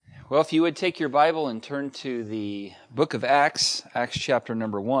Well, if you would take your Bible and turn to the book of Acts, Acts chapter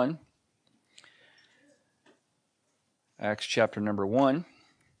number 1. Acts chapter number 1.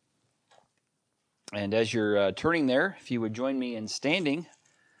 And as you're turning there, if you would join me in standing,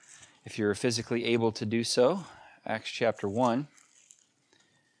 if you're physically able to do so, Acts chapter 1.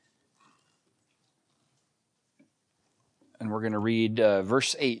 And we're going to read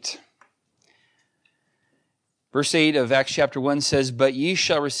verse 8. Verse 8 of Acts chapter 1 says, "But ye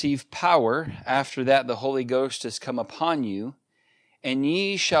shall receive power, after that the Holy Ghost is come upon you, and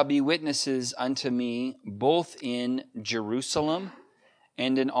ye shall be witnesses unto me, both in Jerusalem,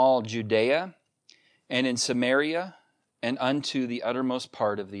 and in all Judea, and in Samaria, and unto the uttermost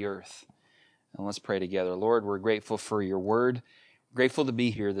part of the earth." And let's pray together. Lord, we're grateful for your word. Grateful to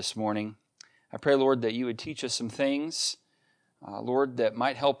be here this morning. I pray, Lord, that you would teach us some things, Lord, that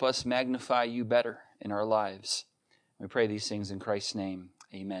might help us magnify you better in our lives. We pray these things in Christ's name.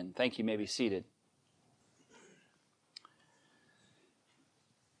 Amen. Thank you. You may be seated.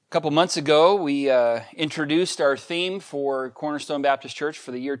 A couple months ago, we introduced our theme for Cornerstone Baptist Church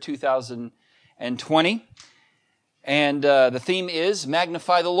for the year 2020. And the theme is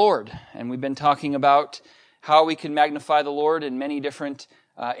Magnify the Lord. And we've been talking about how we can magnify the Lord in many different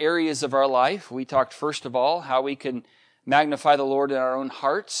areas of our life. We talked, first of all, how we can magnify the Lord in our own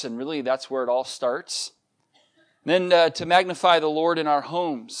hearts, and really that's where it all starts. Then to magnify the Lord in our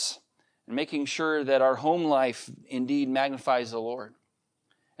homes, and making sure that our home life indeed magnifies the Lord.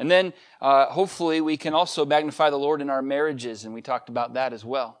 And then hopefully we can also magnify the Lord in our marriages, and we talked about that as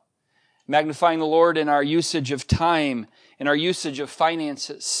well. Magnifying the Lord in our usage of time, in our usage of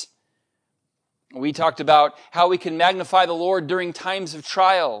finances. We talked about how we can magnify the Lord during times of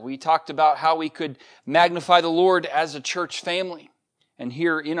trial. We talked about how we could magnify the Lord as a church family and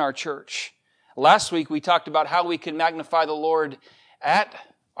here in our church. Last week we talked about how we can magnify the Lord at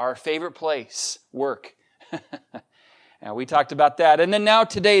our favorite place, work. And we talked about that. And then now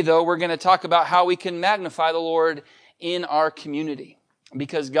today, though, we're going to talk about how we can magnify the Lord in our community.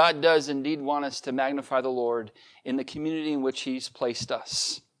 Because God does indeed want us to magnify the Lord in the community in which He's placed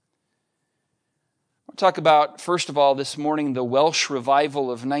us. We'll talk about, first of all, this morning, the Welsh revival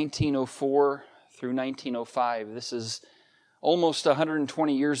of 1904 through 1905. This is almost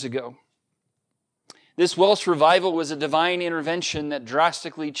 120 years ago. This Welsh revival was a divine intervention that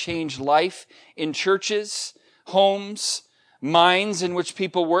drastically changed life in churches, homes, mines in which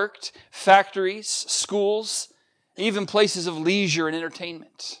people worked, factories, schools, even places of leisure and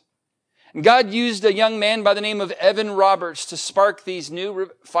entertainment. And God used a young man by the name of Evan Roberts to spark these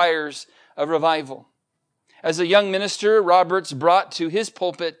new fires of revival. As a young minister, Roberts brought to his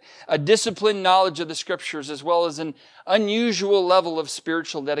pulpit a disciplined knowledge of the Scriptures as well as an unusual level of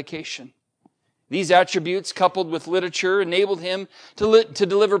spiritual dedication. These attributes, coupled with literature, enabled him to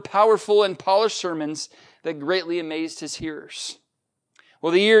deliver powerful and polished sermons that greatly amazed his hearers.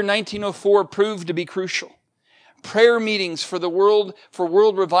 Well, the year 1904 proved to be crucial. Prayer meetings for world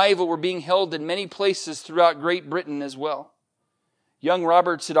revival were being held in many places throughout Great Britain as well. Young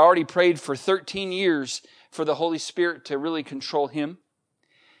Roberts had already prayed for 13 years for the Holy Spirit to really control him.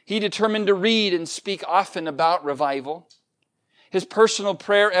 He determined to read and speak often about revival. His personal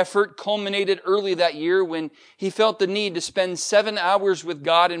prayer effort culminated early that year when he felt the need to spend 7 hours with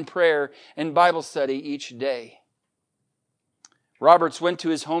God in prayer and Bible study each day. Roberts went to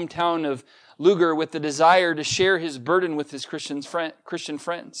his hometown of Lugar with the desire to share his burden with his Christian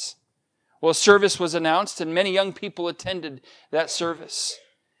friends. Well, a service was announced and many young people attended that service.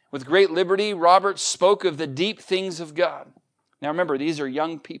 With great liberty, Roberts spoke of the deep things of God. Now remember, these are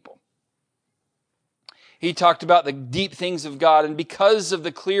young people. He talked about the deep things of God, and because of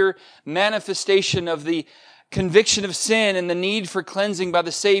the clear manifestation of the conviction of sin and the need for cleansing by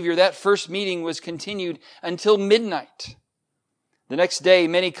the Savior, that first meeting was continued until midnight. The next day,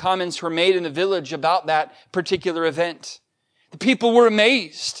 many comments were made in the village about that particular event. The people were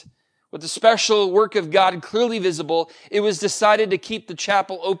amazed. With the special work of God clearly visible, it was decided to keep the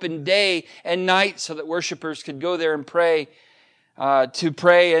chapel open day and night so that worshipers could go there and pray and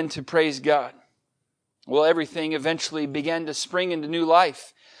to praise God. Well, everything eventually began to spring into new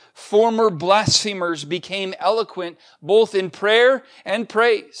life. Former blasphemers became eloquent both in prayer and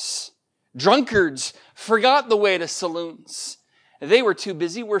praise. Drunkards forgot the way to saloons. They were too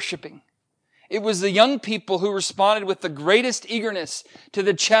busy worshiping. It was the young people who responded with the greatest eagerness to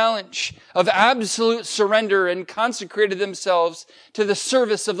the challenge of absolute surrender and consecrated themselves to the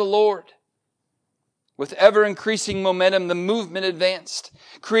service of the Lord. With ever-increasing momentum, the movement advanced,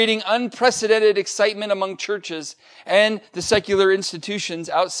 creating unprecedented excitement among churches and the secular institutions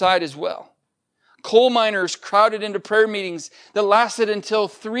outside as well. Coal miners crowded into prayer meetings that lasted until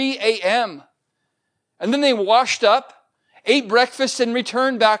 3 a.m. And then they washed up, ate breakfast, and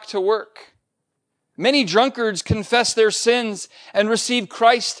returned back to work. Many drunkards confessed their sins and received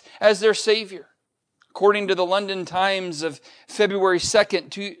Christ as their Savior. According to the London Times of February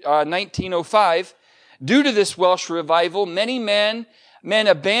 2nd, 1905, due to this Welsh revival, many men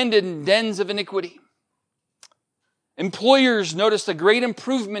abandoned dens of iniquity. Employers noticed a great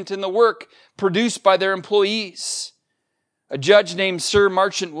improvement in the work produced by their employees. A judge named Sir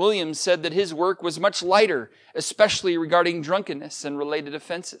Marchant Williams said that his work was much lighter, especially regarding drunkenness and related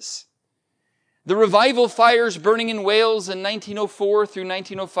offenses. The revival fires burning in Wales in 1904 through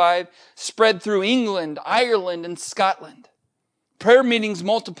 1905 spread through England, Ireland, and Scotland. Prayer meetings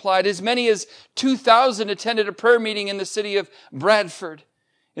multiplied. As many as 2,000 attended a prayer meeting in the city of Bradford.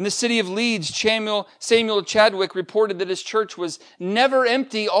 In the city of Leeds, Samuel Chadwick reported that his church was never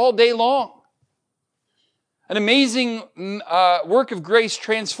empty all day long. An amazing work of grace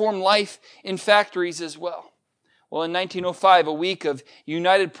transformed life in factories as well. Well, in 1905, a week of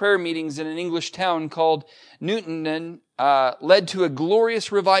united prayer meetings in an English town called Newtonen led to a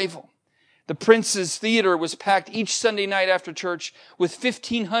glorious revival. The Prince's Theater was packed each Sunday night after church with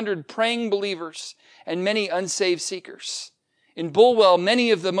 1,500 praying believers and many unsaved seekers. In Bulwell,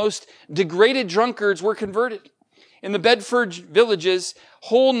 many of the most degraded drunkards were converted. In the Bedford villages,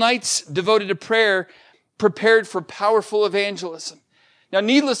 whole nights devoted to prayer prepared for powerful evangelism. Now,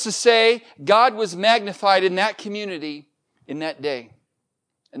 needless to say, God was magnified in that community in that day.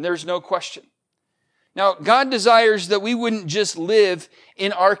 And there's no question. Now, God desires that we wouldn't just live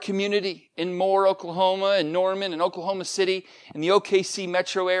in our community, in Moore, Oklahoma, and Norman, and Oklahoma City, in the OKC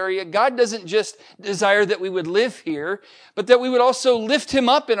metro area. God doesn't just desire that we would live here, but that we would also lift Him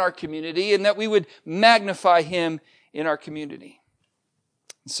up in our community and that we would magnify Him in our community.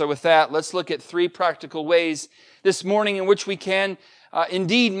 So with that, let's look at 3 practical ways this morning in which we can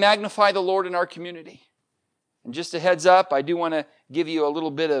indeed magnify the Lord in our community. And just a heads up, I do want to give you a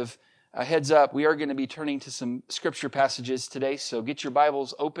little bit of a heads up. We are going to be turning to some scripture passages today, so get your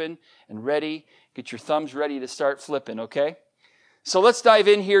Bibles open and ready. Get your thumbs ready to start flipping, okay? So let's dive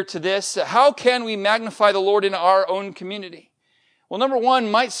in here to this. How can we magnify the Lord in our own community? Well, number 1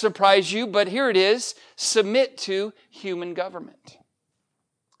 might surprise you, but here it is. Submit to human government.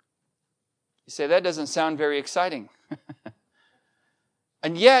 You say, that doesn't sound very exciting.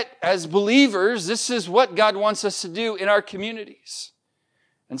 And yet, as believers, this is what God wants us to do in our communities.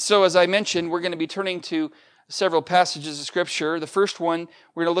 And so, as I mentioned, we're going to be turning to several passages of Scripture. The first one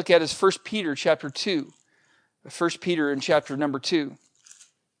we're going to look at is 1 Peter chapter 2. 1 Peter in chapter number 2.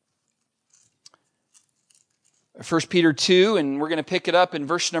 1 Peter 2, and we're going to pick it up in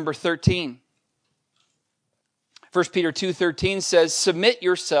verse number 13. 1 Peter 2:13 says, "Submit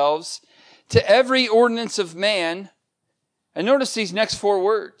yourselves to every ordinance of man," and notice these next 4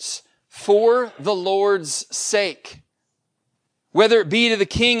 words, "for the Lord's sake. Whether it be to the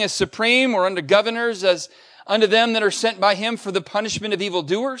king as supreme or unto governors as unto them that are sent by him for the punishment of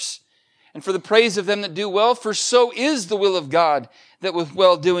evildoers and for the praise of them that do well. For so is the will of God, that with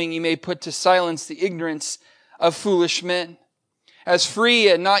well-doing you may put to silence the ignorance of foolish men. As free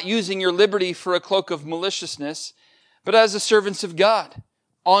and not using your liberty for a cloak of maliciousness, but as the servants of God.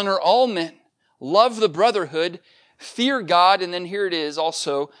 Honor all men. Love the brotherhood. Fear God." And then here it is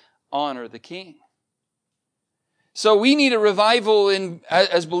also, honor the king. So we need a revival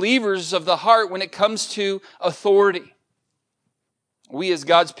as believers of the heart when it comes to authority. We as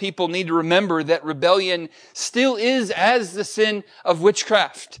God's people need to remember that rebellion still is as the sin of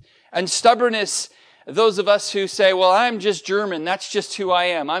witchcraft. And stubbornness, those of us who say, well, I'm just German, that's just who I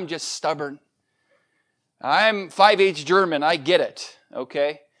am, I'm just stubborn. I'm 5/8 German, I get it,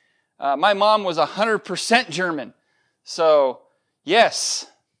 okay? My mom was 100% German. So, yes,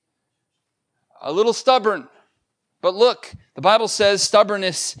 a little stubborn. But look, the Bible says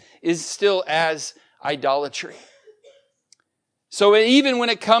stubbornness is still as idolatry. So even when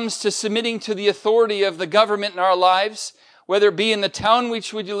it comes to submitting to the authority of the government in our lives, whether it be in the town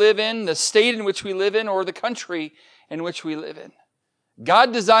which we live in, the state in which we live in, or the country in which we live in,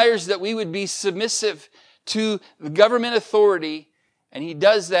 God desires that we would be submissive to the government authority, and He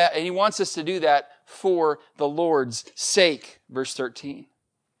does that, and He wants us to do that for the Lord's sake. Verse 13.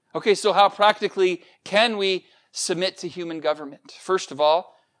 Okay, so how practically can we submit to human government? First of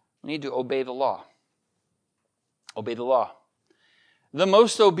all, we need to obey the law. Obey the law. The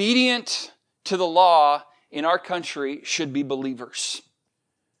most obedient to the law in our country should be believers.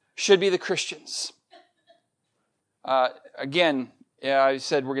 Should be the Christians. Again, I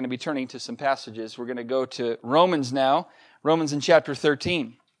said we're going to be turning to some passages. We're going to go to Romans now. Romans in chapter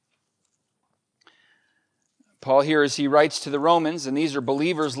 13. Paul here, as he writes to the Romans, and these are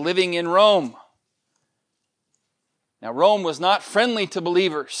believers living in Rome. Now, Rome was not friendly to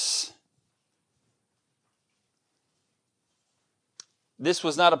believers. This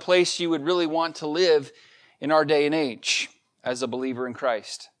was not a place you would really want to live in our day and age as a believer in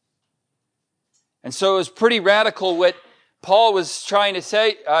Christ. And so it was pretty radical what Paul was trying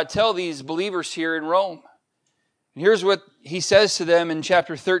to tell these believers here in Rome. And here's what he says to them in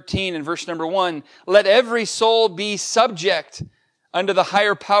chapter 13 and verse number 1. Let every soul be subject unto the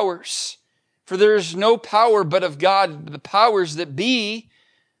higher powers. For there is no power but of God. The powers that be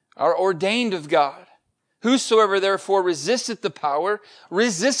are ordained of God. Whosoever therefore resisteth the power,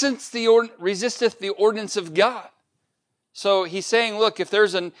 resisteth the ordinance of God. So he's saying, look, if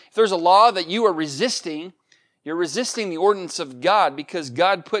there's a law that you are resisting, you're resisting the ordinance of God, because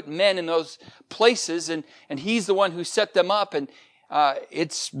God put men in those places and He's the one who set them up. And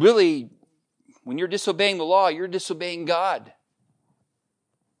it's really, when you're disobeying the law, you're disobeying God.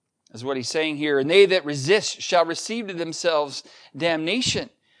 That's what he's saying here. And they that resist shall receive to themselves damnation.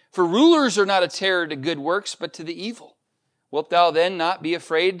 For rulers are not a terror to good works, but to the evil. Wilt thou then not be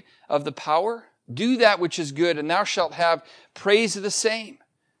afraid of the power? Do that which is good, and thou shalt have praise of the same.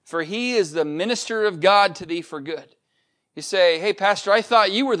 For he is the minister of God to thee for good. You say, hey, Pastor, I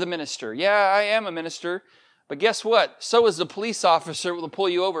thought you were the minister. Yeah, I am a minister. But guess what? So is the police officer who will pull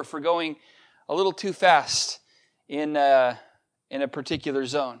you over for going a little too fast in a particular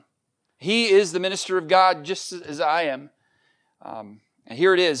zone. He is the minister of God just as I am. And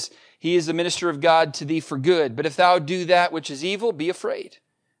here it is. He is the minister of God to thee for good. But if thou do that which is evil, be afraid.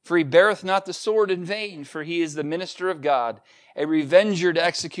 For he beareth not the sword in vain, for he is the minister of God, a revenger to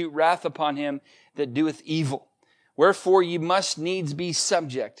execute wrath upon him that doeth evil. Wherefore ye must needs be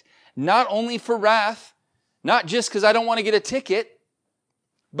subject, not only for wrath, not just because I don't want to get a ticket,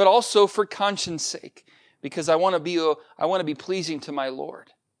 but also for conscience sake, because I want to be pleasing to my Lord.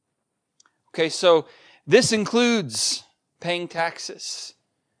 Okay, so this includes paying taxes.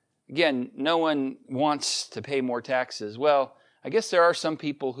 Again, no one wants to pay more taxes. Well, I guess there are some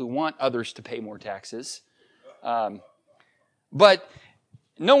people who want others to pay more taxes. But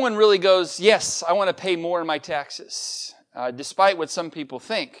no one really goes, yes, I want to pay more in my taxes, despite what some people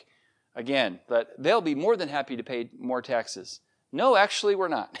think. Again, but they'll be more than happy to pay more taxes. No, actually, we're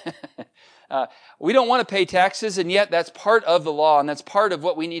not. We don't want to pay taxes, and yet that's part of the law, and that's part of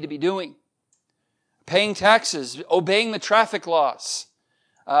what we need to be doing. Paying taxes, obeying the traffic laws,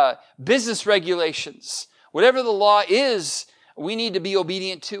 business regulations. Whatever the law is, we need to be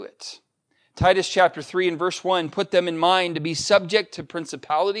obedient to it. Titus chapter 3 and verse 1, put them in mind to be subject to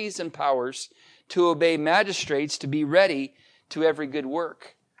principalities and powers, to obey magistrates, to be ready to every good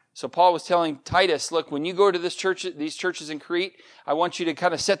work. So Paul was telling Titus, look, when you go to these churches in Crete, I want you to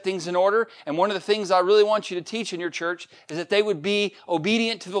kind of set things in order. And one of the things I really want you to teach in your church is that they would be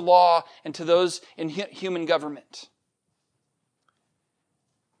obedient to the law and to those in human government.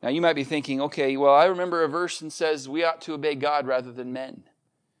 Now you might be thinking, okay, well, I remember a verse that says we ought to obey God rather than men.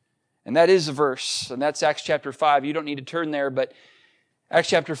 And that is a verse, and that's Acts chapter 5. You don't need to turn there, but Acts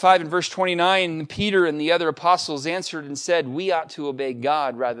chapter 5 and verse 29, Peter and the other apostles answered and said, we ought to obey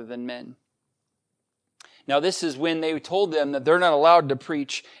God rather than men. Now this is when they told them that they're not allowed to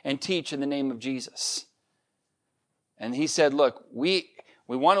preach and teach in the name of Jesus. And he said, look, we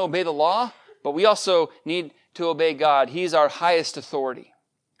want to obey the law, but we also need to obey God. He's our highest authority.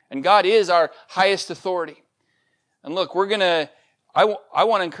 And God is our highest authority. And look, I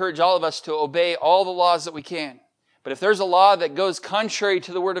want to encourage all of us to obey all the laws that we can. But if there's a law that goes contrary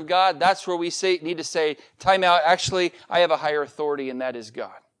to the Word of God, that's where we need to say, time out, actually, I have a higher authority, and that is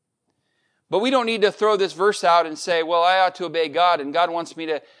God. But we don't need to throw this verse out and say, well, I ought to obey God, and God wants me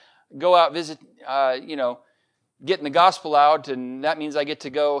to go out, visit, getting the gospel out, and that means I get to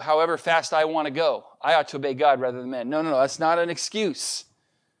go however fast I want to go. I ought to obey God rather than men. No, that's not an excuse.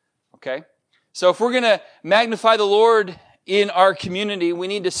 Okay? So if we're going to magnify the Lord in our community, we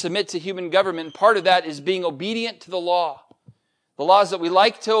need to submit to human government. Part of that is being obedient to the law. The laws that we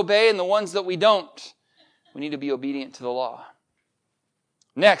like to obey and the ones that we don't. We need to be obedient to the law.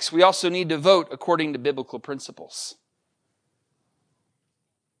 Next, we also need to vote according to biblical principles.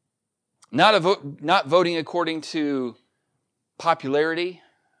 Not voting according to popularity,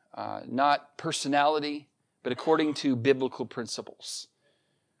 not personality, but according to biblical principles.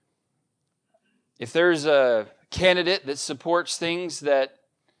 If there's a candidate that supports things that,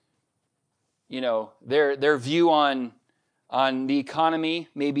 their view on the economy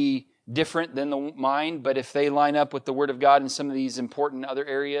may be different than mine, but if they line up with the Word of God in some of these important other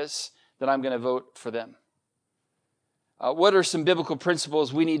areas, then I'm going to vote for them. What are some biblical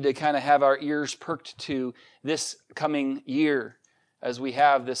principles we need to kind of have our ears perked to this coming year as we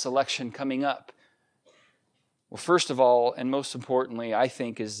have this election coming up? Well, first of all, and most importantly, I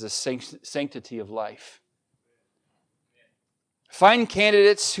think, is the sanctity of life. Find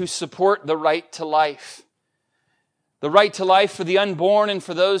candidates who support the right to life. The right to life for the unborn and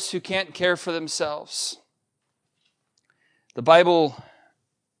for those who can't care for themselves. The Bible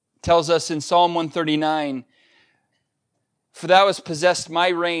tells us in Psalm 139, "For thou hast possessed my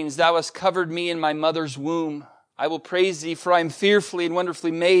reins, thou hast covered me in my mother's womb. I will praise thee, for I am fearfully and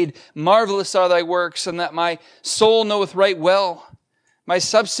wonderfully made. Marvelous are thy works, and that my soul knoweth right well. My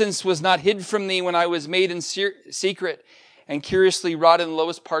substance was not hid from thee when I was made in secret, and curiously wrought in the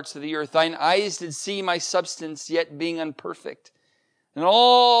lowest parts of the earth. Thine eyes did see my substance, yet being unperfect. In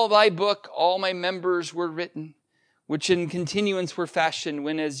all thy book all my members were written, which in continuance were fashioned,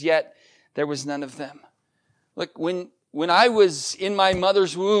 when as yet there was none of them." Look, when I was in my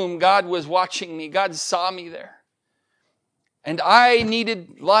mother's womb, God was watching me. God saw me there. And I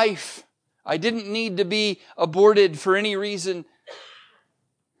needed life. I didn't need to be aborted for any reason.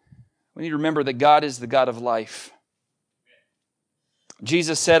 We need to remember that God is the God of life.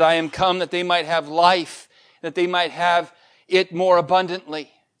 Jesus said, "I am come that they might have life, that they might have it more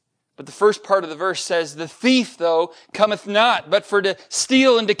abundantly." But the first part of the verse says, "The thief, though, cometh not, but for to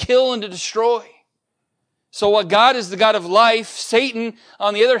steal and to kill and to destroy." So while God is the God of life, Satan,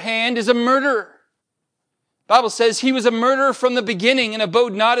 on the other hand, is a murderer. The Bible says he was a murderer from the beginning and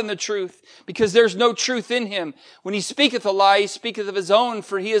abode not in the truth, because there's no truth in him. When he speaketh a lie, he speaketh of his own,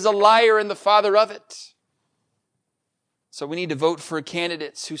 for he is a liar and the father of it. So we need to vote for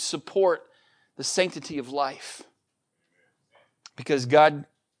candidates who support the sanctity of life, because God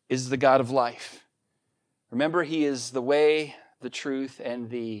is the God of life. Remember, He is the way, the truth, and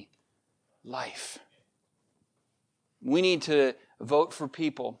the life. We need to vote for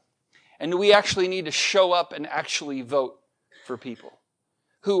people. And we actually need to show up and actually vote for people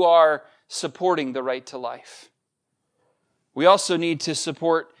who are supporting the right to life. We also need to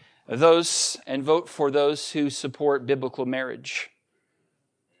support those and vote for those who support biblical marriage.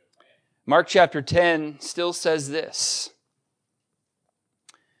 Mark chapter 10 still says this: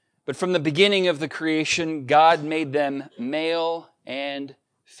 "But from the beginning of the creation, God made them male and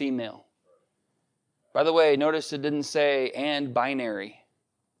female." By the way, notice it didn't say "and binary."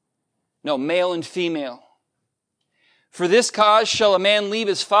 No, male and female. "For this cause shall a man leave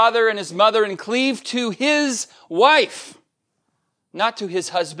his father and his mother and cleave to his wife," not to his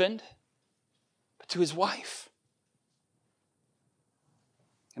husband, but to his wife.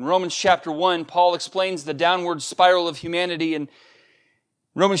 In Romans chapter 1, Paul explains the downward spiral of humanity. In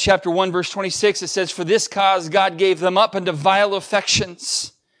Romans chapter 1, verse 26, it says, "For this cause God gave them up unto vile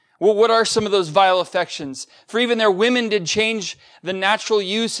affections." Well, what are some of those vile affections? "For even their women did change the natural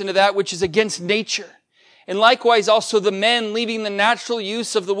use into that which is against nature. And likewise also the men, leaving the natural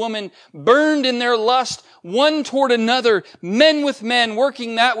use of the woman, burned in their lust one toward another, men with men,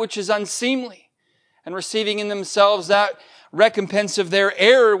 working that which is unseemly, and receiving in themselves that recompense of their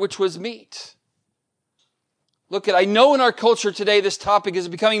error which was meet." Look, I know in our culture today this topic is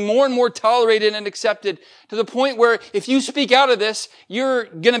becoming more and more tolerated and accepted, to the point where if you speak out of this, you're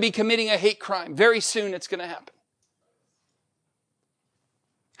going to be committing a hate crime. Very soon it's going to happen.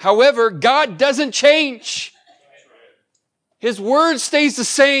 However, God doesn't change. His word stays the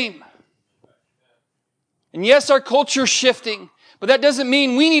same. And yes, our culture's shifting, but that doesn't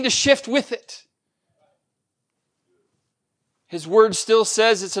mean we need to shift with it. His word still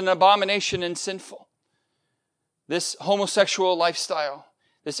says it's an abomination and sinful. This homosexual lifestyle,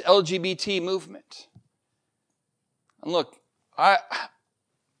 this LGBT movement. And look, I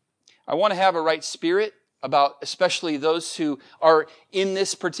want to have a right spirit about especially those who are in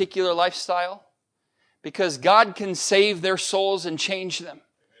this particular lifestyle, because God can save their souls and change them.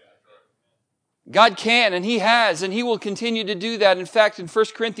 God can, and He has, and He will continue to do that. In fact, in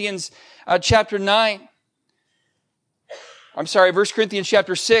 1 Corinthians chapter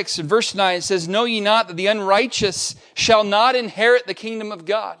 6, in verse 9, it says, "Know ye not that the unrighteous shall not inherit the kingdom of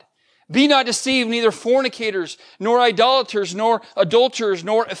God? Be not deceived, neither fornicators, nor idolaters, nor adulterers,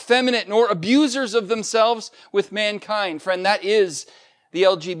 nor effeminate, nor abusers of themselves with mankind." Friend, that is the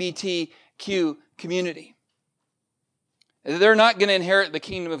LGBTQ community. They're not going to inherit the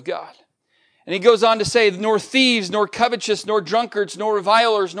kingdom of God. And he goes on to say, "Nor thieves, nor covetous, nor drunkards, nor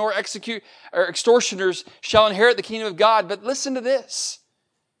revilers, nor extortioners shall inherit the kingdom of God." But listen to this.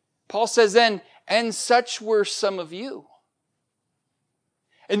 Paul says then, "And such were some of you."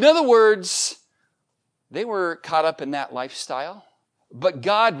 In other words, they were caught up in that lifestyle, but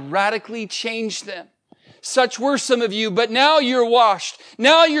God radically changed them. Such were some of you, but now you're washed.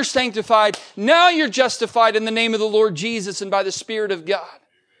 Now you're sanctified. Now you're justified in the name of the Lord Jesus and by the Spirit of God.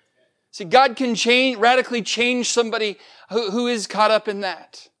 See, God can radically change somebody who is caught up in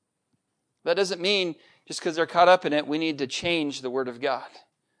that. That doesn't mean just because they're caught up in it, we need to change the Word of God.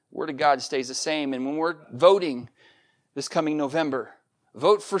 The Word of God stays the same. And when we're voting this coming November,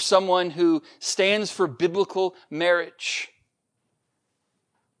 vote for someone who stands for biblical marriage.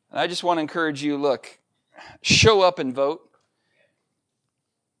 And I just want to encourage you, look, show up and vote.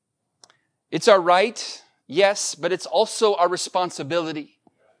 It's our right, yes, but it's also our responsibility.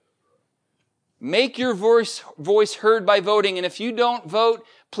 Make your voice heard by voting, and if you don't vote,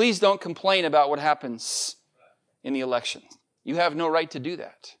 please don't complain about what happens in the election. You have no right to do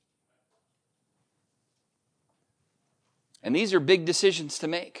that. And these are big decisions to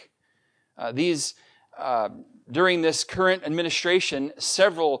make. During this current administration,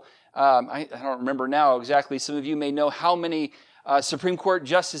 several, I don't remember now exactly, some of you may know how many Supreme Court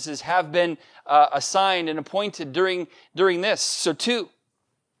justices have been assigned and appointed during this. So 2.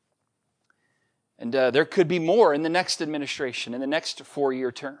 And there could be more in the next administration, in the next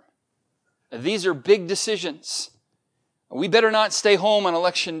 4-year term. These are big decisions. We better not stay home on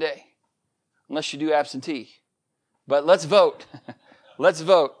Election Day, unless you do absentee. But let's vote. Let's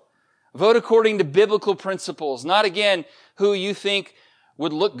vote. Vote according to biblical principles, not again who you think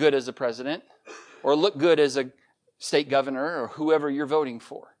would look good as a president or look good as a state governor or whoever you're voting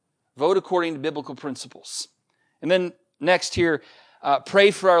for. Vote according to biblical principles. And then next here,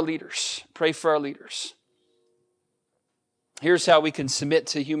 pray for our leaders. Pray for our leaders. Here's how we can submit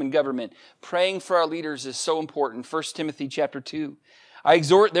to human government. Praying for our leaders is so important. 1 Timothy chapter 2. I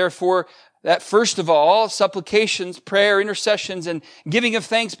exhort, therefore, that first of all, supplications, prayer, intercessions, and giving of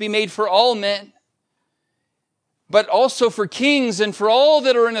thanks be made for all men, but also for kings and for all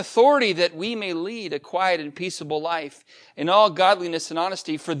that are in authority, that we may lead a quiet and peaceable life in all godliness and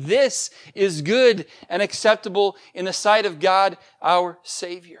honesty. For this is good and acceptable in the sight of God, our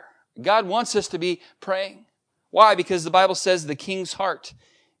Savior. God wants us to be praying. Why? Because the Bible says the king's heart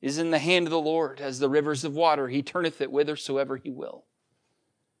is in the hand of the Lord, as the rivers of water. He turneth it whithersoever he will.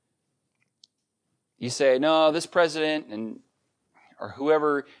 You say, no, this president or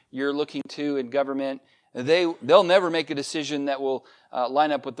whoever you're looking to in government, they'll never make a decision that will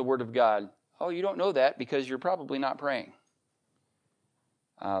line up with the Word of God. Oh, you don't know that because you're probably not praying.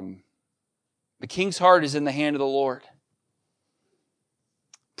 The king's heart is in the hand of the Lord.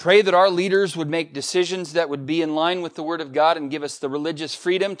 Pray that our leaders would make decisions that would be in line with the Word of God and give us the religious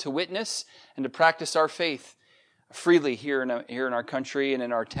freedom to witness and to practice our faith freely here in our country and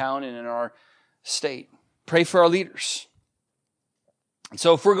in our town and in our state. Pray for our leaders. And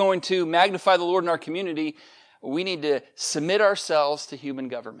so if we're going to magnify the Lord in our community, we need to submit ourselves to human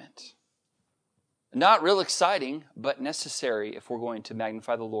government. Not real exciting, but necessary if we're going to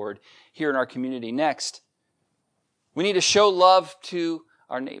magnify the Lord here in our community. Next, we need to show love to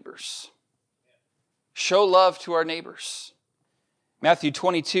our neighbors. Show love to our neighbors. Matthew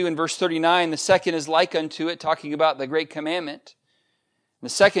 22 and verse 39, the second is like unto it, talking about the great commandment. The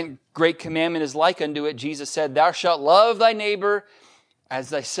second great commandment is like unto it. Jesus said, thou shalt love thy neighbor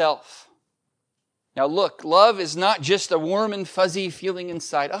as thyself. Now look, love is not just a warm and fuzzy feeling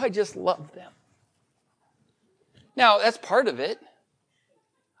inside. Oh, I just love them. Now, that's part of it.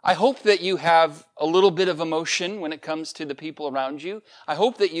 I hope that you have a little bit of emotion when it comes to the people around you. I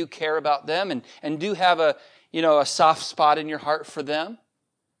hope that you care about them and do have a soft spot in your heart for them.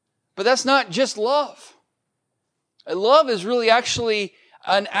 But that's not just love. Love is really actually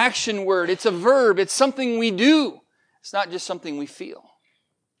an action word. It's a verb. It's something we do. It's not just something we feel.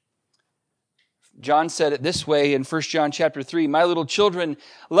 John said it this way in 1 John chapter 3, my little children,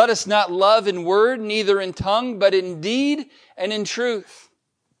 let us not love in word, neither in tongue, but in deed and in truth.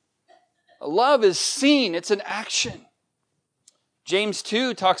 Love is seen. It's an action. James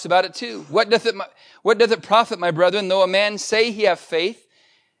 2 talks about it too. What doth it profit, my brethren, though a man say he have faith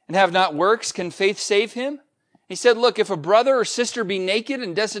and have not works, can faith save him? He said, look, if a brother or sister be naked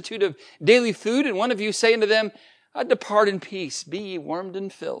and destitute of daily food, and one of you say unto them, depart in peace, be ye warmed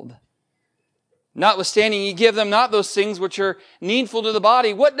and filled. Notwithstanding, ye give them not those things which are needful to the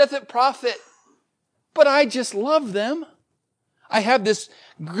body. What doth it profit? But I just love them. I have this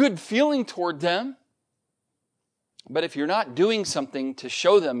good feeling toward them. But if you're not doing something to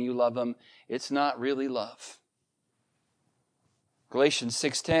show them you love them, it's not really love. Galatians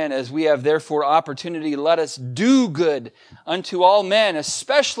 6:10, as we have therefore opportunity, let us do good unto all men,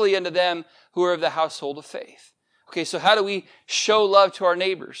 especially unto them who are of the household of faith. Okay, so how do we show love to our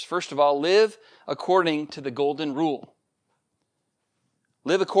neighbors? First of all, live according to the golden rule.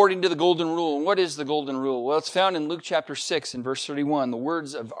 Live according to the golden rule. And what is the golden rule? Well, it's found in Luke chapter 6 and verse 31. The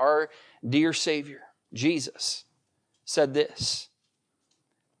words of our dear Savior, Jesus, said this: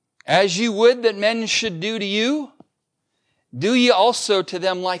 "As you would that men should do to you, do ye also to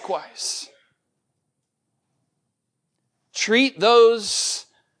them likewise." Treat those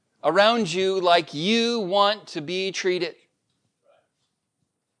around you like you want to be treated.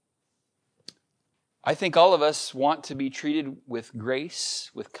 I think all of us want to be treated with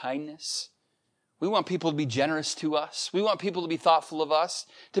grace, with kindness. We want people to be generous to us. We want people to be thoughtful of us,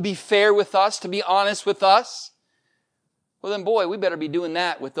 to be fair with us, to be honest with us. Well then, boy, we better be doing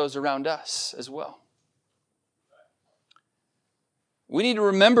that with those around us as well. We need to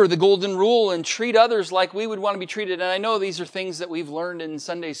remember the golden rule and treat others like we would want to be treated. And I know these are things that we've learned in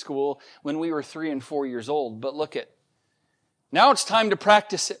Sunday school when we were 3 and 4 years old. But look it. Now it's time to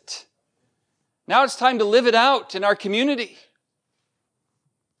practice it. Now it's time to live it out in our community.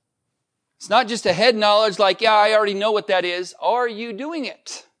 It's not just a head knowledge like, yeah, I already know what that is. Are you doing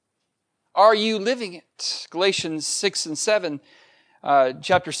it? Are you living it? Galatians 6 and 7,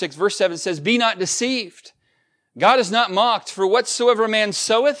 chapter 6, verse 7 says, "Be not deceived. God is not mocked, for whatsoever a man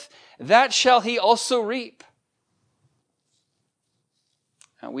soweth, that shall he also reap."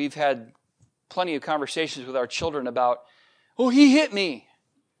 Now, we've had plenty of conversations with our children about, "Oh, he hit me."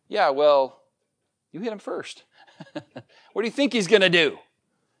 Yeah, well, you hit him first. What do you think he's going to do?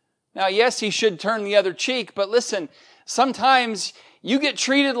 Now, yes, he should turn the other cheek, but listen, sometimes you get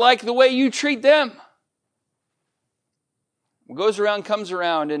treated like the way you treat them. What goes around comes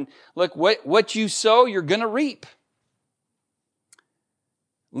around, and look, what you sow, you're going to reap.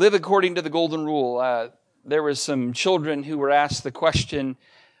 Live according to the golden rule. There was some children who were asked the question,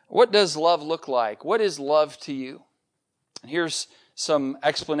 what does love look like? What is love to you? And here's some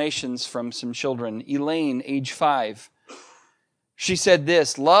explanations from some children. Elaine, age 5. She said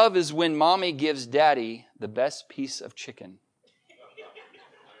this: "Love is when mommy gives daddy the best piece of chicken."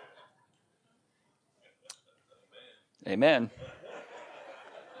 Amen.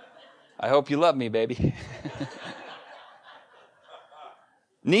 I hope you love me, baby.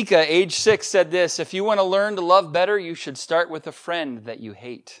 Nika, age 6, said this: "If you want to learn to love better, you should start with a friend that you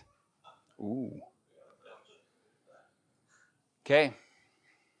hate." Ooh. Okay.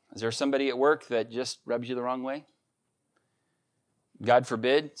 Is there somebody at work that just rubs you the wrong way? God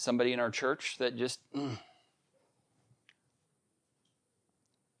forbid, somebody in our church that just...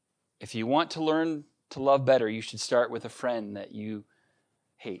 If you want to learn to love better, you should start with a friend that you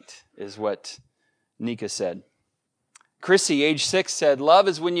hate, is what Nika said. Chrissy, age 6, said, "Love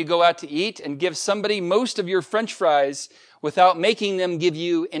is when you go out to eat and give somebody most of your French fries without making them give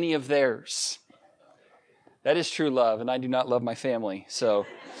you any of theirs." That is true love, and I do not love my family. So,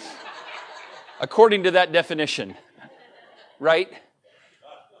 according to that definition, right?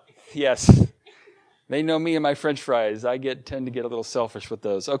 Yes. They know me and my French fries. I tend to get a little selfish with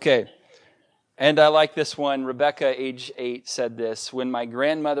those. Okay. And I like this one. Rebecca, age 8, said this: "When my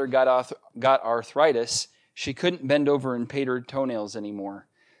grandmother got arthritis, she couldn't bend over and paint her toenails anymore.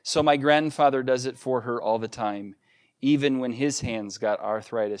 So my grandfather does it for her all the time, even when his hands got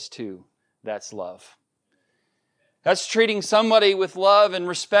arthritis too." That's love. That's treating somebody with love and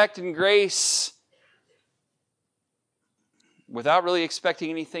respect and grace without really expecting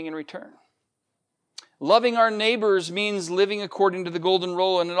anything in return. Loving our neighbors means living according to the golden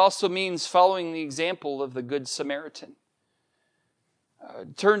rule, and it also means following the example of the Good Samaritan.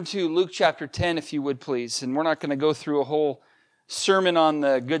 Turn to Luke chapter 10, if you would, please. And we're not going to go through a whole sermon on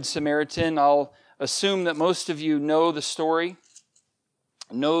the Good Samaritan. I'll assume that most of you know the story,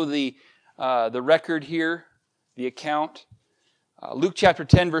 know the record here, the account. Luke chapter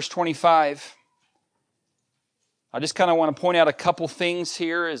 10, verse 25. I just kind of want to point out a couple things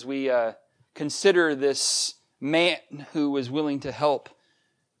here as we consider this man who was willing to help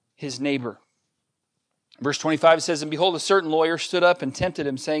his neighbor. Verse 25 says, "And behold, a certain lawyer stood up and tempted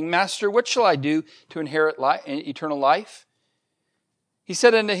him, saying, Master, what shall I do to inherit eternal life? He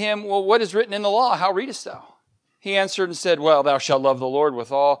said unto him, Well, what is written in the law? How readest thou? He answered and said, Well, thou shalt love the Lord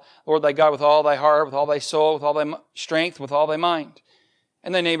thy God with all thy heart, with all thy soul, with all thy strength, with all thy mind,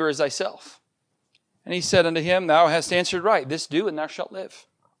 and thy neighbor as thyself. And he said unto him, Thou hast answered right. This do, and thou shalt live.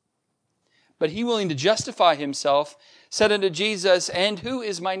 But he, willing to justify himself, said unto Jesus, And who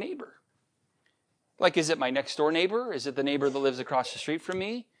is my neighbor? Like, is it my next door neighbor? Is it the neighbor that lives across the street from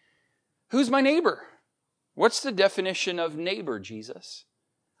me? Who's my neighbor? What's the definition of neighbor, Jesus?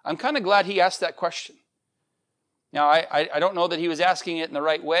 I'm kind of glad he asked that question. Now, I don't know that he was asking it in the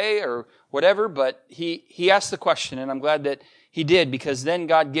right way or whatever, but he asked the question, and I'm glad that he did, because then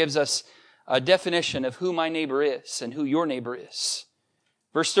God gives us a definition of who my neighbor is and who your neighbor is.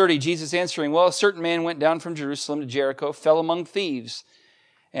 Verse 30, Jesus answering, well, a certain man went down from Jerusalem to Jericho, fell among thieves,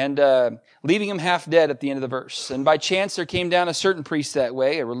 and leaving him half dead at the end of the verse. And by chance there came down a certain priest that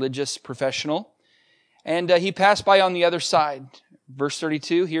way, a religious professional, and he passed by on the other side. Verse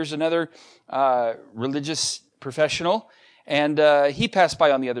 32, here's another religious professional, and he passed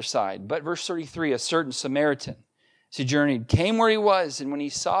by on the other side. But verse 33, a certain Samaritan, as he journeyed, came where he was, and when he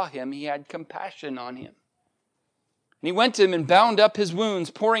saw him, he had compassion on him. And he went to him and bound up his wounds,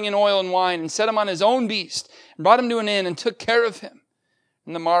 pouring in oil and wine, and set him on his own beast, and brought him to an inn, and took care of him.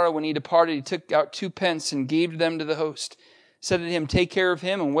 And the morrow when he departed, he took out 2 pence, and gave them to the host. Said to him, take care of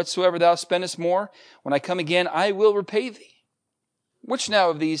him, and whatsoever thou spendest more, when I come again, I will repay thee. Which now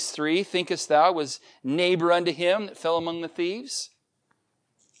of these 3, thinkest thou, was neighbor unto him that fell among the thieves?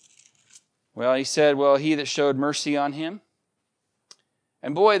 Well, he said, well, he that showed mercy on him.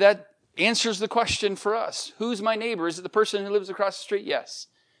 And boy, that answers the question for us. Who's my neighbor? Is it the person who lives across the street? Yes.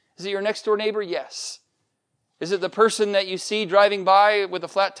 Is it your next door neighbor? Yes. Is it the person that you see driving by with a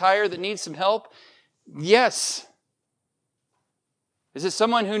flat tire that needs some help? Yes. Is it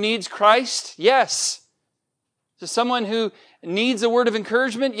someone who needs Christ? Yes. Is it someone who needs a word of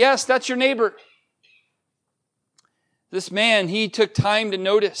encouragement? Yes, that's your neighbor. This man, he took time to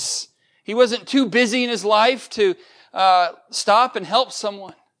notice. He wasn't too busy in his life to stop and help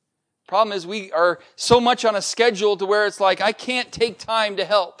someone. Problem is, we are so much on a schedule to where it's like, I can't take time to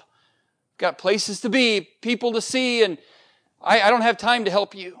help. Got places to be, people to see, and I don't have time to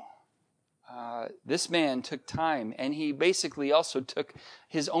help you. This man took time, and he basically also took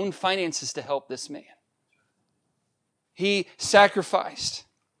his own finances to help this man. He sacrificed.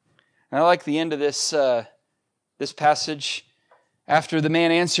 And I like the end of this passage. After the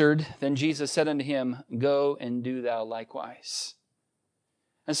man answered, then Jesus said unto him, go and do thou likewise.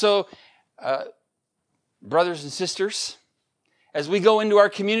 And so, brothers and sisters, as we go into our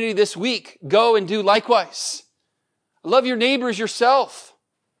community this week, go and do likewise. Love your neighbors yourself.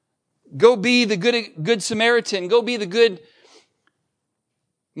 Go be the good Samaritan. Go be the good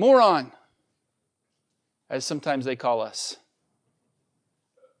moron, as sometimes they call us.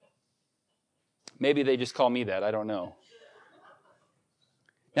 Maybe they just call me that. I don't know.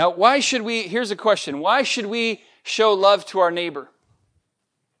 Now, here's a question. Why should we show love to our neighbor?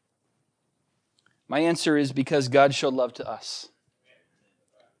 My answer is because God showed love to us.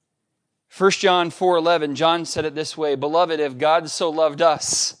 1 John 4:11, John said it this way, beloved, if God so loved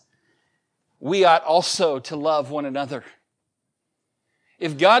us, we ought also to love one another.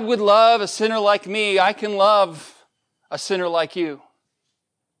 If God would love a sinner like me, I can love a sinner like you.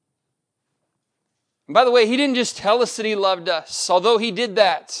 And by the way, He didn't just tell us that He loved us, although He did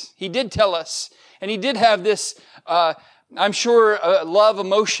that. He did tell us, and He did have this, I'm sure, love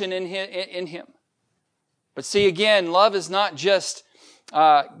emotion in Him. But see, again, love is not just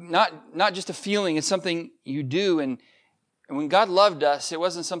not just a feeling. It's something you do. And when God loved us, it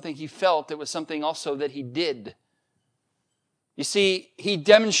wasn't something He felt. It was something also that He did. You see, He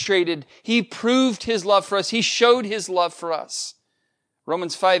demonstrated, He proved His love for us. He showed His love for us.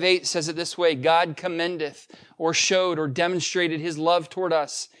 Romans 5:8 says it this way, God commendeth or showed or demonstrated His love toward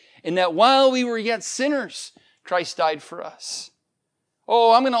us in that while we were yet sinners, Christ died for us.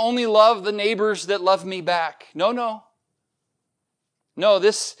 Oh, I'm going to only love the neighbors that love me back. No,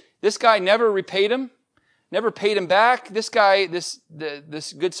 this guy never repaid him, never paid him back. This guy, this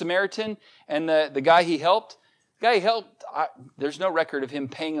good Samaritan, and the guy he helped, there's no record of him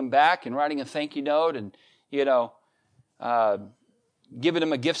paying him back and writing a thank you note and, giving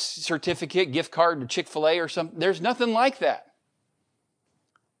him a gift certificate, gift card to Chick-fil-A or something. There's nothing like that.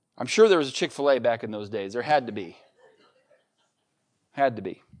 I'm sure there was a Chick-fil-A back in those days. There had to be. Had to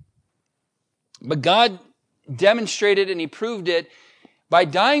be. But God demonstrated and He proved it by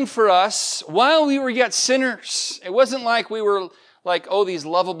dying for us while we were yet sinners. It wasn't like we were like, oh, these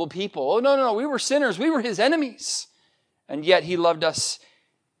lovable people. Oh, no. We were sinners. We were His enemies. And yet He loved us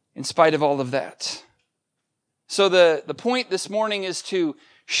in spite of all of that. So the point this morning is to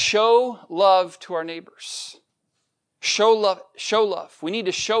show love to our neighbors. Show love. We need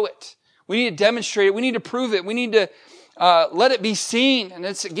to show it. We need to demonstrate it. We need to prove it. We need to let it be seen. And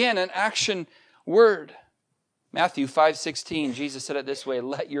it's, again, an action word. Matthew 5:16, Jesus said it this way,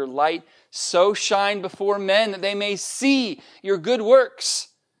 let your light so shine before men that they may see your good works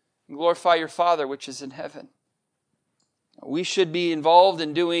and glorify your Father which is in heaven. We should be involved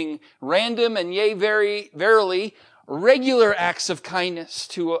in doing random and verily regular acts of kindness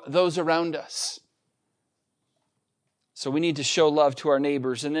to those around us. So we need to show love to our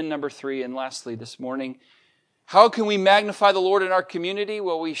neighbors. And then number 3, and lastly this morning, how can we magnify the Lord in our community?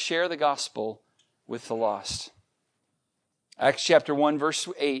 Well, we share the gospel with the lost. Acts chapter 1, verse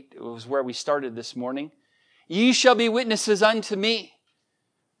 8 was where we started this morning. Ye shall be witnesses unto me.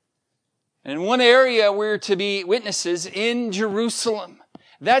 And in one area we're to be witnesses in Jerusalem.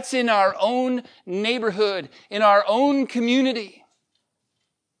 That's in our own neighborhood, in our own community.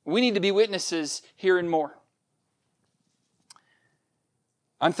 We need to be witnesses here and more.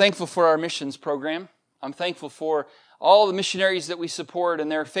 I'm thankful for our missions program. I'm thankful for all the missionaries that we support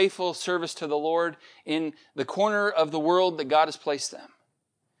and their faithful service to the Lord in the corner of the world that God has placed them.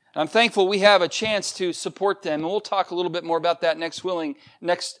 I'm thankful we have a chance to support them, and we'll talk a little bit more about that next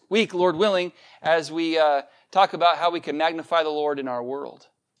week, Lord willing, as we talk about how we can magnify the Lord in our world.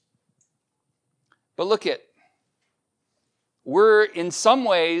 But look at, we're in some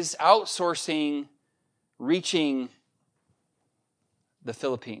ways outsourcing reaching the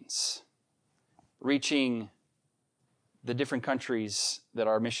Philippines, reaching the different countries that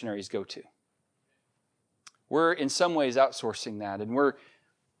our missionaries go to. We're in some ways outsourcing that, and we're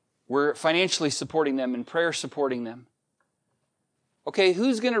financially supporting them and prayer supporting them. Okay,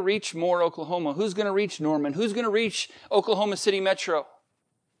 who's going to reach Moore, Oklahoma? Who's going to reach Norman? Who's going to reach Oklahoma City Metro?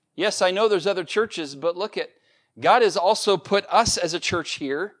 Yes, I know there's other churches, but look at, God has also put us as a church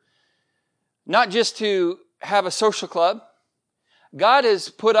here, not just to have a social club. God has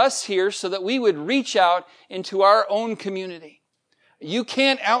put us here so that we would reach out into our own community. You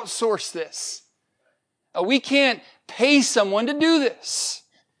can't outsource this. We can't pay someone to do this.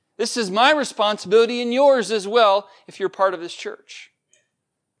 This is my responsibility and yours as well if you're part of this church.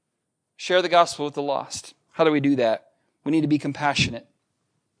 Share the gospel with the lost. How do we do that? We need to be compassionate.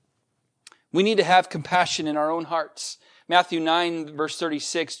 We need to have compassion in our own hearts. Matthew 9, verse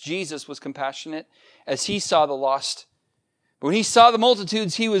 36, Jesus was compassionate as he saw the lost. But when he saw the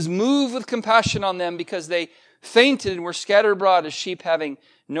multitudes, he was moved with compassion on them because they fainted and were scattered abroad as sheep having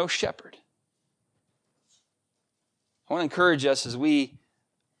no shepherd. I want to encourage us as we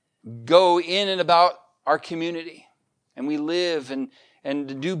go in and about our community and we live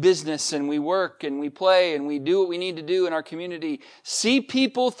and do business and we work and we play and we do what we need to do in our community. See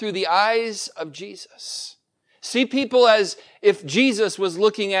people through the eyes of Jesus. See people as if Jesus was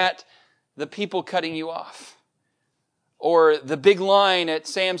looking at the people cutting you off or the big line at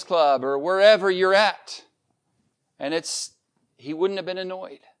Sam's Club or wherever you're at. And he wouldn't have been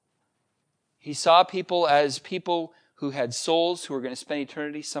annoyed. He saw people as people who had souls who were going to spend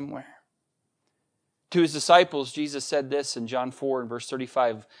eternity somewhere. To his disciples, Jesus said this in John 4 and verse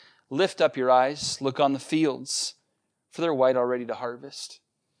 35, lift up your eyes, look on the fields, for they're white already to harvest.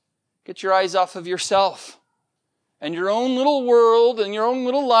 Get your eyes off of yourself and your own little world and your own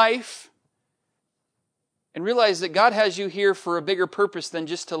little life and realize that God has you here for a bigger purpose than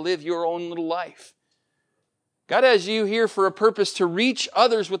just to live your own little life. God has you here for a purpose to reach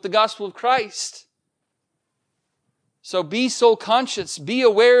others with the gospel of Christ. So be soul conscious. Be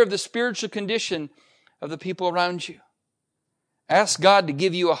aware of the spiritual condition of the people around you. Ask God to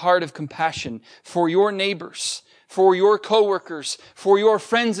give you a heart of compassion for your neighbors, for your coworkers, for your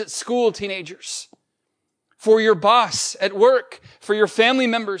friends at school, teenagers, for your boss at work, for your family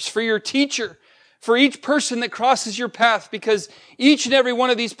members, for your teacher, for each person that crosses your path, because each and every one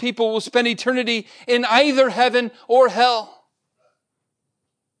of these people will spend eternity in either heaven or hell.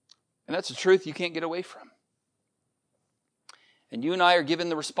 And that's a truth you can't get away from. And you and I are given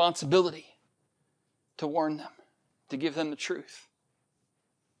the responsibility to warn them, to give them the truth.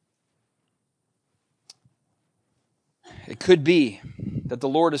 It could be that the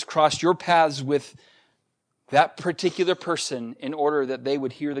Lord has crossed your paths with that particular person in order that they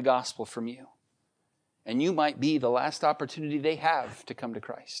would hear the gospel from you. And you might be the last opportunity they have to come to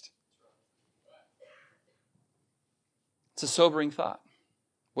Christ. It's a sobering thought.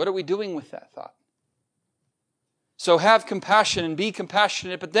 What are we doing with that thought? So have compassion and be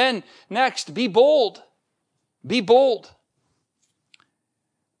compassionate, but then next, be bold. Be bold.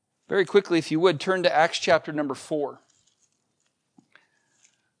 Very quickly, if you would, turn to Acts chapter number 4.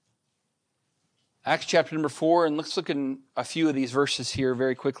 Acts chapter number 4, and let's look at a few of these verses here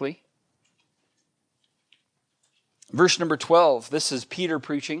very quickly. Verse number 12, this is Peter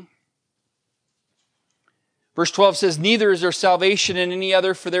preaching. Verse 12 says, neither is there salvation in any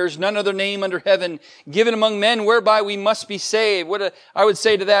other, for there is none other name under heaven given among men whereby we must be saved. I would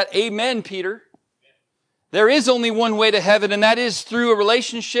say to that, amen, Peter. There is only one way to heaven, and that is through a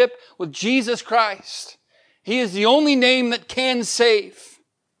relationship with Jesus Christ. He is the only name that can save.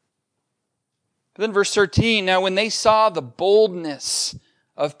 But then verse 13, now when they saw the boldness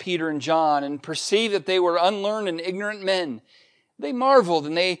of Peter and John and perceived that they were unlearned and ignorant men, they marveled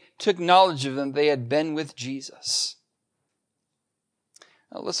and they took knowledge of them. They had been with Jesus.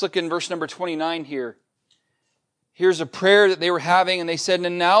 Now let's look in verse number 29 here. Here's a prayer that they were having, and they said,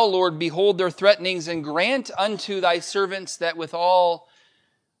 "And now, Lord, behold their threatenings, and grant unto thy servants that with all,"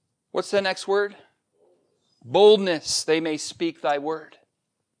 what's the next word? Boldness they may speak thy word.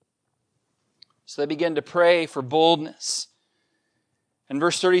 So they began to pray for boldness. And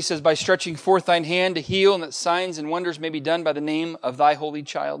verse 30 says, "By stretching forth thine hand to heal, and that signs and wonders may be done by the name of thy holy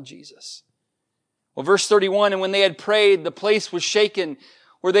child Jesus." Well, verse 31, "And when they had prayed, the place was shaken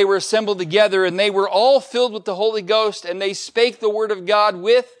where they were assembled together, and they were all filled with the Holy Ghost, and they spake the word of God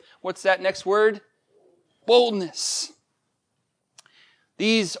with," what's that next word? Boldness.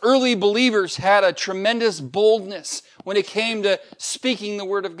 These early believers had a tremendous boldness when it came to speaking the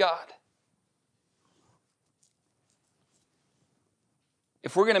word of God.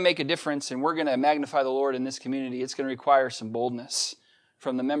 If we're going to make a difference and we're going to magnify the Lord in this community, it's going to require some boldness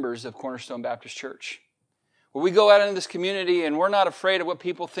from the members of Cornerstone Baptist Church. Where we go out into this community and we're not afraid of what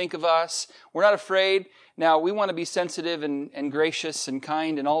people think of us. We're not afraid. Now, we want to be sensitive and gracious and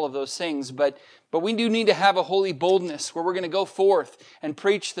kind and all of those things, but we do need to have a holy boldness where we're going to go forth and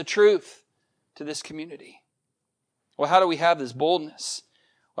preach the truth to this community. Well, how do we have this boldness?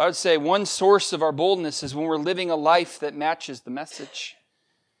 Well, I would say one source of our boldness is when we're living a life that matches the message.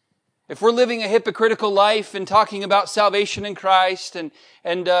 If we're living a hypocritical life and talking about salvation in Christ and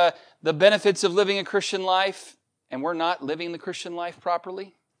the benefits of living a Christian life, and we're not living the Christian life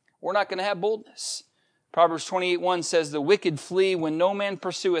properly, we're not going to have boldness. Proverbs 28:1 says, "The wicked flee when no man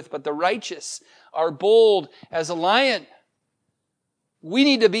pursueth, but the righteous are bold as a lion." We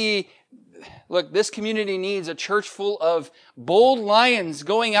need to be, look, this community needs a church full of bold lions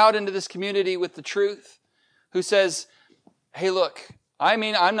going out into this community with the truth, who says, "Hey, look,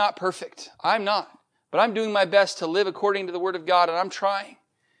 I'm not perfect. I'm not. But I'm doing my best to live according to the Word of God, and I'm trying.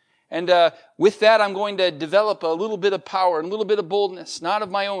 And with that, I'm going to develop a little bit of power and a little bit of boldness, not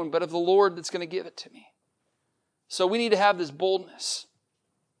of my own, but of the Lord that's going to give it to me." So we need to have this boldness.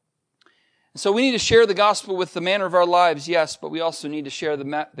 And so we need to share the gospel with the manner of our lives, yes, but we also need to share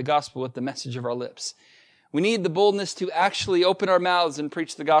the gospel with the message of our lips. We need the boldness to actually open our mouths and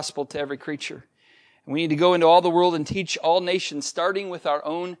preach the gospel to every creature. And we need to go into all the world and teach all nations, starting with our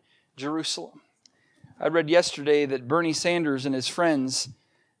own Jerusalem. I read yesterday that Bernie Sanders and his friends,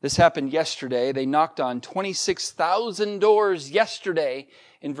 this happened yesterday, they knocked on 26,000 doors yesterday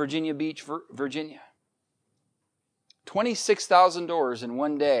in Virginia Beach, Virginia. 26,000 doors in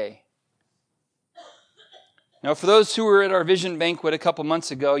one day. Now, for those who were at our Vision Banquet a couple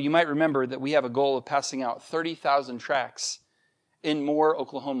months ago, you might remember that we have a goal of passing out 30,000 tracts in Moore,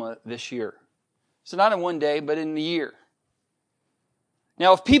 Oklahoma this year. So not in one day, but in the year.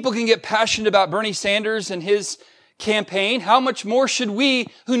 Now, if people can get passionate about Bernie Sanders and his campaign, how much more should we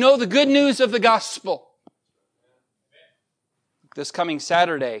who know the good news of the gospel? This coming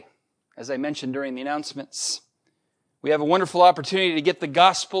Saturday, as I mentioned during the announcements, we have a wonderful opportunity to get the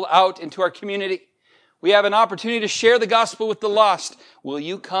gospel out into our community. We have an opportunity to share the gospel with the lost. Will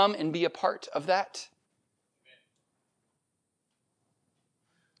you come and be a part of that?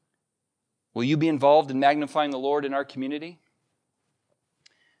 Will you be involved in magnifying the Lord in our community?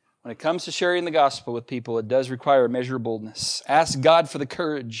 When it comes to sharing the gospel with people, it does require a measure of boldness. Ask God for the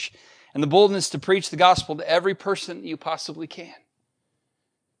courage and the boldness to preach the gospel to every person you possibly can.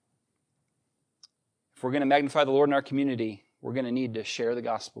 If we're going to magnify the Lord in our community, we're going to need to share the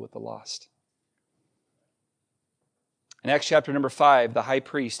gospel with the lost. In Acts chapter number 5, the high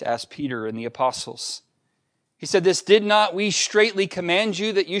priest asked Peter and the apostles, he said, "This did not we straitly command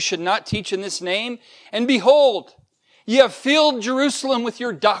you that you should not teach in this name? And behold, ye have filled Jerusalem with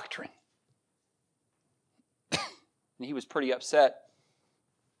your doctrine." And he was pretty upset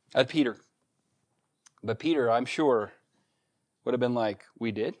at Peter. But Peter, I'm sure, would have been like,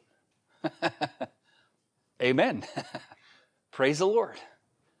 "We did?" Amen. Praise the Lord.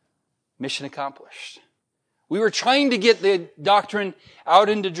 Mission accomplished. We were trying to get the doctrine out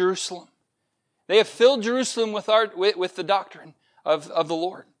into Jerusalem. They have filled Jerusalem with the doctrine of the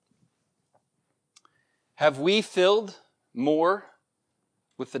Lord. Have we filled more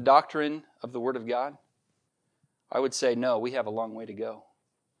with the doctrine of the Word of God? I would say no, we have a long way to go.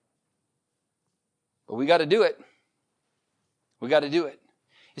 But we got to do it. We got to do it.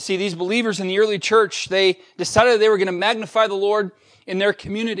 You see, these believers in the early church, they decided they were going to magnify the Lord in their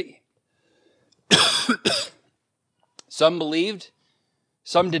community. Some believed,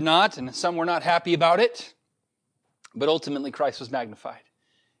 some did not, and some were not happy about it. But ultimately, Christ was magnified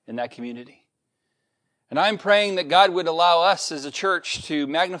in that community. And I'm praying that God would allow us as a church to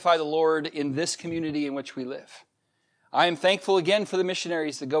magnify the Lord in this community in which we live. I am thankful again for the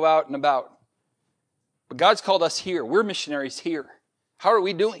missionaries that go out and about. But God's called us here. We're missionaries here. How are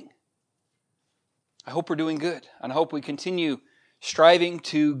we doing? I hope we're doing good, and I hope we continue striving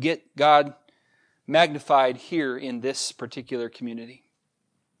to get God magnified here in this particular community.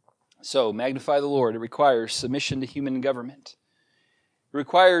 So, magnify the Lord. It requires submission to human government. It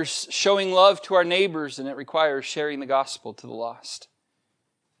requires showing love to our neighbors, and it requires sharing the gospel to the lost.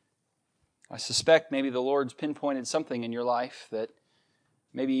 I suspect maybe the Lord's pinpointed something in your life that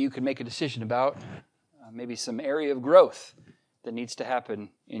maybe you could make a decision about, maybe some area of growth that needs to happen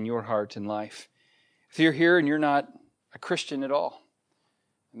in your heart and life. If you're here and you're not a Christian at all,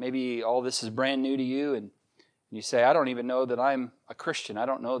 maybe all this is brand new to you, and you say, I don't even know that I'm a Christian. I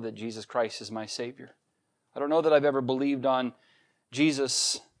don't know that Jesus Christ is my Savior. I don't know that I've ever believed on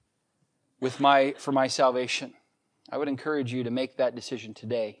Jesus for my salvation. I would encourage you to make that decision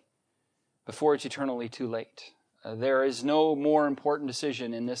today before it's eternally too late. There is no more important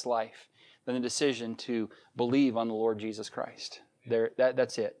decision in this life than the decision to believe on the Lord Jesus Christ.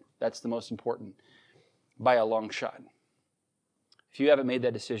 That's it. That's the most important by a long shot. If you haven't made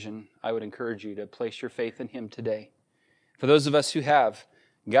that decision, I would encourage you to place your faith in Him today. For those of us who have,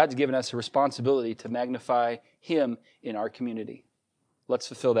 God's given us a responsibility to magnify Him in our community. Let's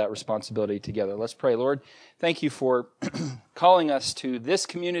fulfill that responsibility together. Let's pray. Lord, thank you for calling us to this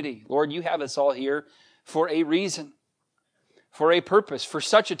community. Lord, you have us all here for a reason, for a purpose, for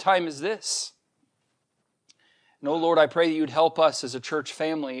such a time as this. And oh Lord, I pray that you'd help us as a church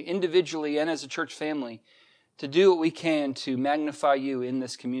family, individually and as a church family, to do what we can to magnify you in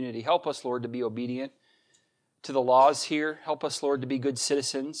this community. Help us, Lord, to be obedient to the laws here. Help us, Lord, to be good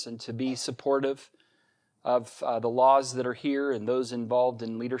citizens and to be supportive of the laws that are here and those involved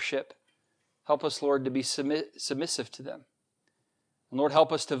in leadership. Help us, Lord, to be submissive to them. And Lord,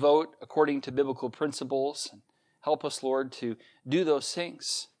 help us to vote according to biblical principles. And help us, Lord, to do those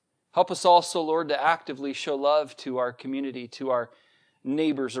things. Help us also, Lord, to actively show love to our community, to our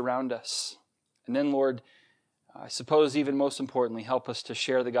neighbors around us. And then, Lord, I suppose even most importantly, help us to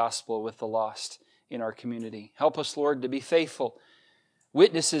share the gospel with the lost in our community. Help us, Lord, to be faithful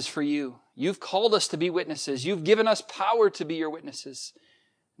witnesses for you. You've called us to be witnesses. You've given us power to be your witnesses.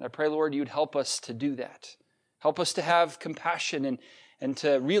 And I pray, Lord, you'd help us to do that. Help us to have compassion and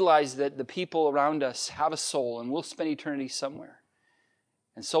to realize that the people around us have a soul and we'll spend eternity somewhere.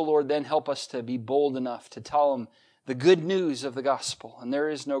 And so, Lord, then help us to be bold enough to tell them the good news of the gospel. And there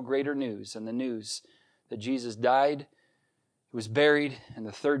is no greater news than the news that Jesus died, He was buried, and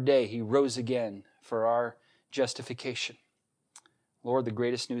the third day He rose again for our justification. Lord, the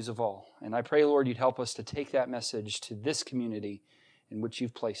greatest news of all. And I pray, Lord, you'd help us to take that message to this community in which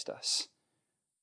you've placed us.